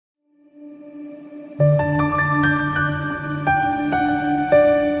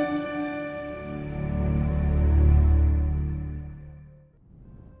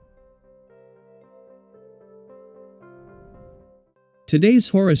Today's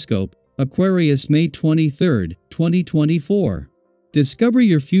horoscope, Aquarius May 23, 2024. Discover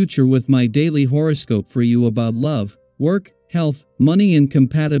your future with my daily horoscope for you about love, work, health, money and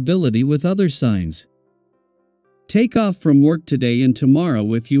compatibility with other signs. Take off from work today and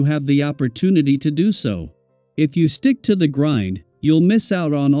tomorrow if you have the opportunity to do so. If you stick to the grind, you'll miss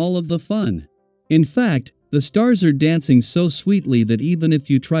out on all of the fun. In fact, the stars are dancing so sweetly that even if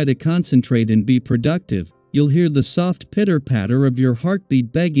you try to concentrate and be productive, you'll hear the soft pitter-patter of your heartbeat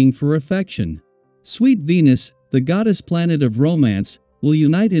begging for affection. Sweet Venus, the goddess planet of romance, will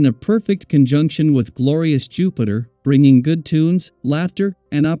unite in a perfect conjunction with glorious Jupiter, bringing good tunes, laughter,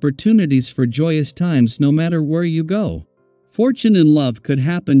 and opportunities for joyous times no matter where you go. Fortune and love could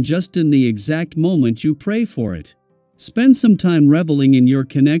happen just in the exact moment you pray for it. Spend some time reveling in your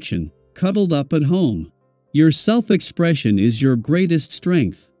connection, cuddled up at home. Your self-expression is your greatest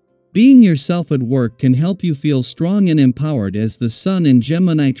strength. Being yourself at work can help you feel strong and empowered as the Sun in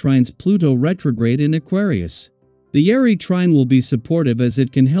Gemini trines Pluto retrograde in Aquarius. The airy trine will be supportive as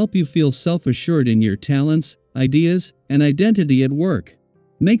it can help you feel self-assured in your talents, ideas, and identity at work.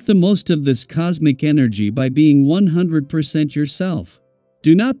 Make the most of this cosmic energy by being 100% yourself.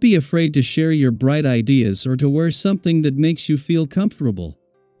 Do not be afraid to share your bright ideas or to wear something that makes you feel comfortable.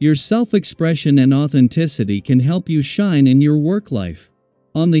 Your self-expression and authenticity can help you shine in your work life.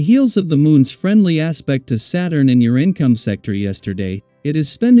 On the heels of the moon's friendly aspect to Saturn in your income sector yesterday, it is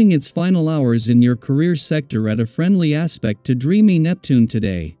spending its final hours in your career sector at a friendly aspect to dreamy Neptune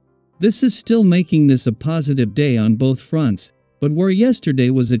today. This is still making this a positive day on both fronts, but where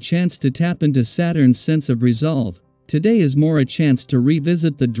yesterday was a chance to tap into Saturn's sense of resolve, today is more a chance to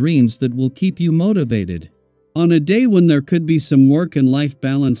revisit the dreams that will keep you motivated. On a day when there could be some work and life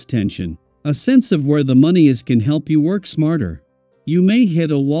balance tension, a sense of where the money is can help you work smarter. You may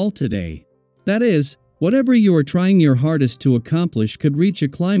hit a wall today. That is, whatever you are trying your hardest to accomplish could reach a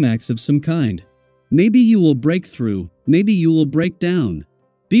climax of some kind. Maybe you will break through, maybe you will break down.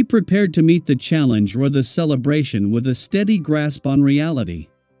 Be prepared to meet the challenge or the celebration with a steady grasp on reality.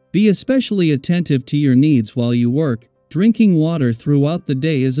 Be especially attentive to your needs while you work. Drinking water throughout the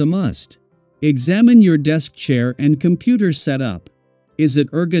day is a must. Examine your desk chair and computer setup. Is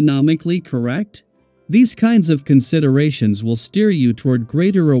it ergonomically correct? These kinds of considerations will steer you toward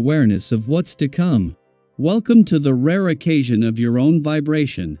greater awareness of what's to come. Welcome to the rare occasion of your own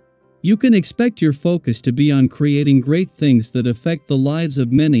vibration. You can expect your focus to be on creating great things that affect the lives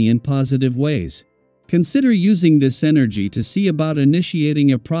of many in positive ways. Consider using this energy to see about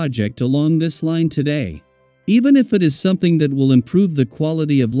initiating a project along this line today. Even if it is something that will improve the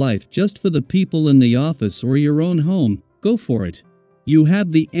quality of life just for the people in the office or your own home, go for it. You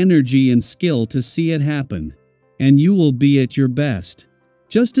have the energy and skill to see it happen. And you will be at your best.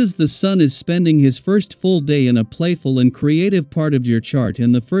 Just as the Sun is spending his first full day in a playful and creative part of your chart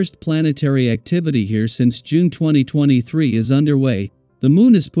and the first planetary activity here since June 2023 is underway, the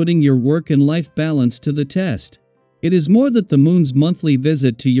Moon is putting your work and life balance to the test. It is more that the Moon's monthly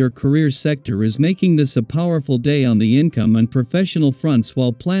visit to your career sector is making this a powerful day on the income and professional fronts,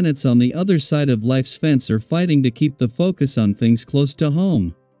 while planets on the other side of life's fence are fighting to keep the focus on things close to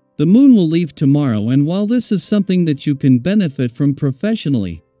home. The Moon will leave tomorrow, and while this is something that you can benefit from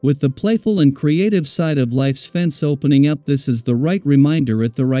professionally, with the playful and creative side of life's fence opening up, this is the right reminder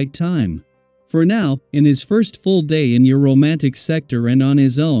at the right time. For now, in his first full day in your romantic sector and on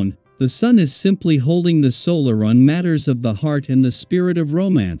his own, the Sun is simply holding the solar on matters of the heart and the spirit of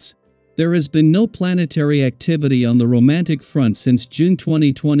romance. There has been no planetary activity on the romantic front since June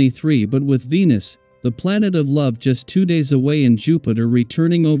 2023, but with Venus, the planet of love, just 2 days away, and Jupiter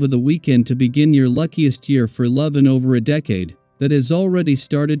returning over the weekend to begin your luckiest year for love in over a decade, that has already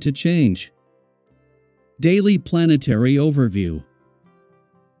started to change. Daily Planetary Overview.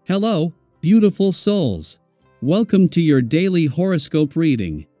 Hello, beautiful souls. Welcome to your daily horoscope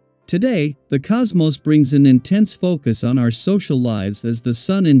reading. Today, the cosmos brings an intense focus on our social lives as the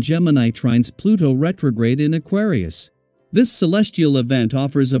Sun in Gemini trines Pluto retrograde in Aquarius. This celestial event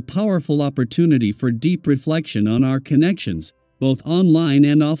offers a powerful opportunity for deep reflection on our connections, both online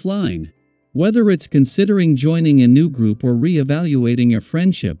and offline. Whether it's considering joining a new group or re-evaluating a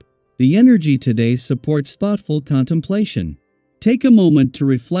friendship, the energy today supports thoughtful contemplation. Take a moment to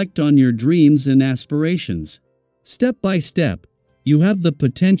reflect on your dreams and aspirations. Step by step, you have the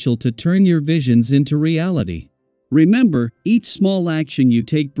potential to turn your visions into reality. Remember, each small action you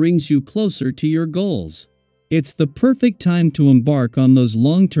take brings you closer to your goals. It's the perfect time to embark on those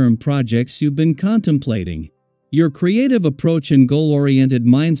long-term projects you've been contemplating. Your creative approach and goal-oriented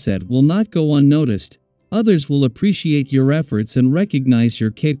mindset will not go unnoticed. Others will appreciate your efforts and recognize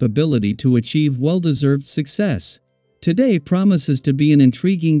your capability to achieve well-deserved success. Today promises to be an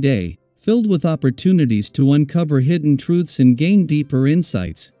intriguing day, filled with opportunities to uncover hidden truths and gain deeper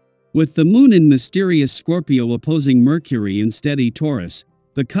insights. With the moon in mysterious Scorpio opposing Mercury in steady Taurus,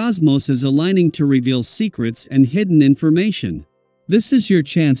 the cosmos is aligning to reveal secrets and hidden information. This is your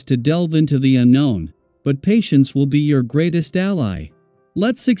chance to delve into the unknown, but patience will be your greatest ally.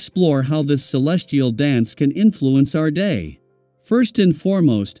 Let's explore how this celestial dance can influence our day. First and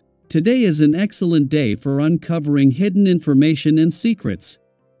foremost, today is an excellent day for uncovering hidden information and secrets.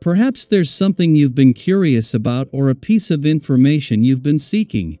 Perhaps there's something you've been curious about or a piece of information you've been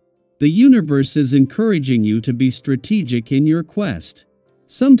seeking. The universe is encouraging you to be strategic in your quest.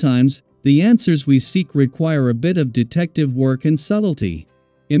 Sometimes, the answers we seek require a bit of detective work and subtlety.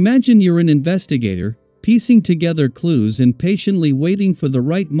 Imagine you're an investigator, piecing together clues and patiently waiting for the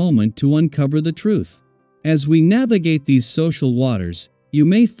right moment to uncover the truth. As we navigate these social waters, you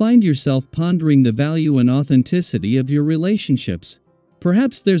may find yourself pondering the value and authenticity of your relationships.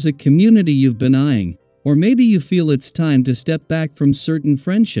 Perhaps there's a community you've been eyeing, or maybe you feel it's time to step back from certain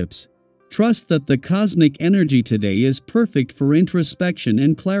friendships. Trust that the cosmic energy today is perfect for introspection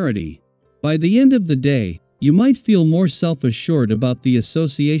and clarity. By the end of the day, you might feel more self-assured about the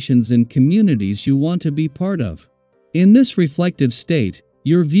associations and communities you want to be part of. In this reflective state,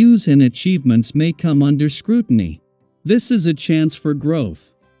 your views and achievements may come under scrutiny. This is a chance for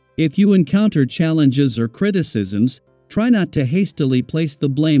growth. If you encounter challenges or criticisms, try not to hastily place the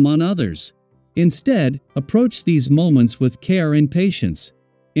blame on others. Instead, approach these moments with care and patience.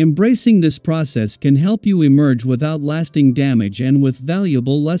 Embracing this process can help you emerge without lasting damage and with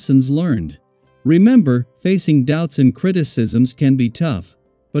valuable lessons learned. Remember, facing doubts and criticisms can be tough,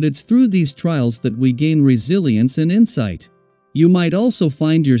 but it's through these trials that we gain resilience and insight. You might also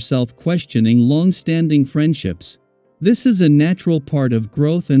find yourself questioning long-standing friendships. This is a natural part of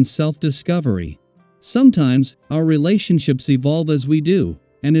growth and self-discovery. Sometimes, our relationships evolve as we do,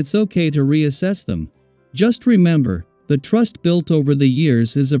 and it's okay to reassess them. Just remember, the trust built over the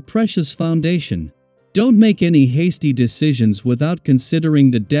years is a precious foundation. Don't make any hasty decisions without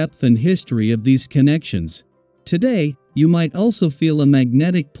considering the depth and history of these connections. Today, you might also feel a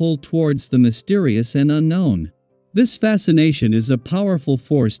magnetic pull towards the mysterious and unknown. This fascination is a powerful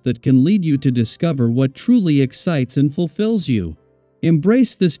force that can lead you to discover what truly excites and fulfills you.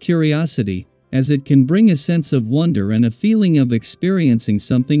 Embrace this curiosity, as it can bring a sense of wonder and a feeling of experiencing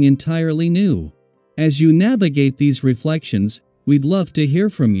something entirely new. As you navigate these reflections, we'd love to hear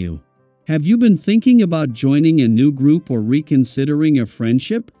from you. Have you been thinking about joining a new group or reconsidering a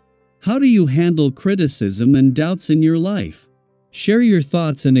friendship? How do you handle criticism and doubts in your life? Share your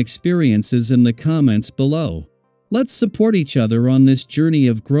thoughts and experiences in the comments below. Let's support each other on this journey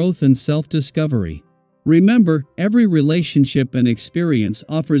of growth and self-discovery. Remember, every relationship and experience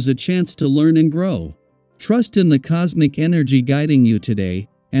offers a chance to learn and grow. Trust in the cosmic energy guiding you today,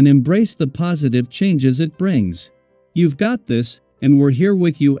 and embrace the positive changes it brings. You've got this, and we're here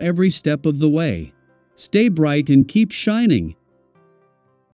with you every step of the way. Stay bright and keep shining.